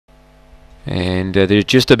And they're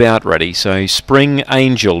just about ready. So Spring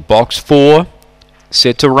Angel, box 4,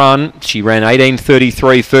 set to run. She ran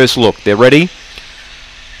 18:33 first look. They're ready.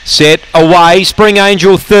 Set, away, Spring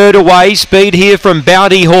Angel third away, speed here from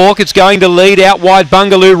Bounty Hawk, it's going to lead out wide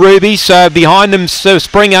Bungaloo Ruby, so behind them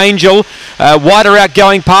Spring Angel, wider out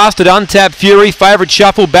going past it, Untapped Fury, favourite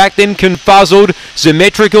shuffle back, then Confuzzled,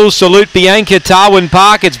 Symmetrical, Salute Bianca, Darwin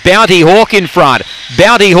Park, it's Bounty Hawk in front,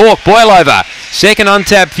 Bounty Hawk, Boilover, second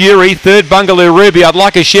Untapped Fury, third Bungaloo Ruby, I'd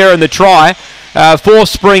like a share in the try, fourth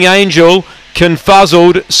Spring Angel,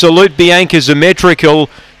 Confuzzled, Salute Bianca, Symmetrical,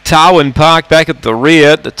 Darwin Park back at the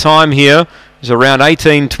rear. The time here is around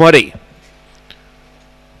 18:20.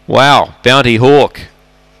 Wow, Bounty Hawk.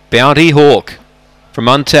 Bounty Hawk from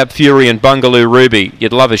Untapped Fury and Bungaloo Ruby.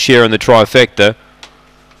 You'd love a share in the trifecta.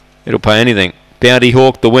 It'll pay anything. Bounty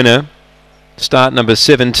Hawk the winner. Start number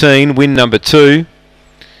 17, win number 2.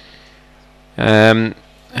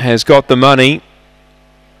 Has got the money.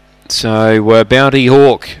 So Bounty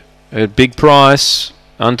Hawk, a big price.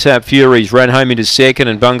 Untapped Furies ran home into second,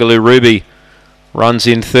 and Bungaloo Ruby runs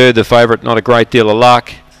in third. The favourite, not a great deal of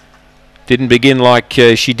luck. Didn't begin like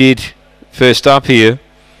she did first up here.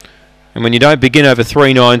 And when you don't begin over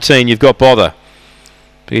 3.19, you've got bother,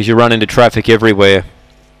 because you run into traffic everywhere.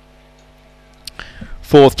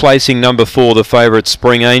 Fourth placing, number 4, the favourite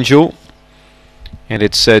Spring Angel. And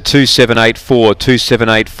it's 2784,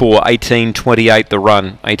 2784, 18:28 the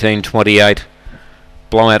run, 18:28.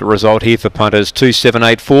 Blowout result here for punters,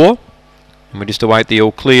 2784, and we just await the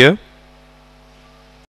all clear.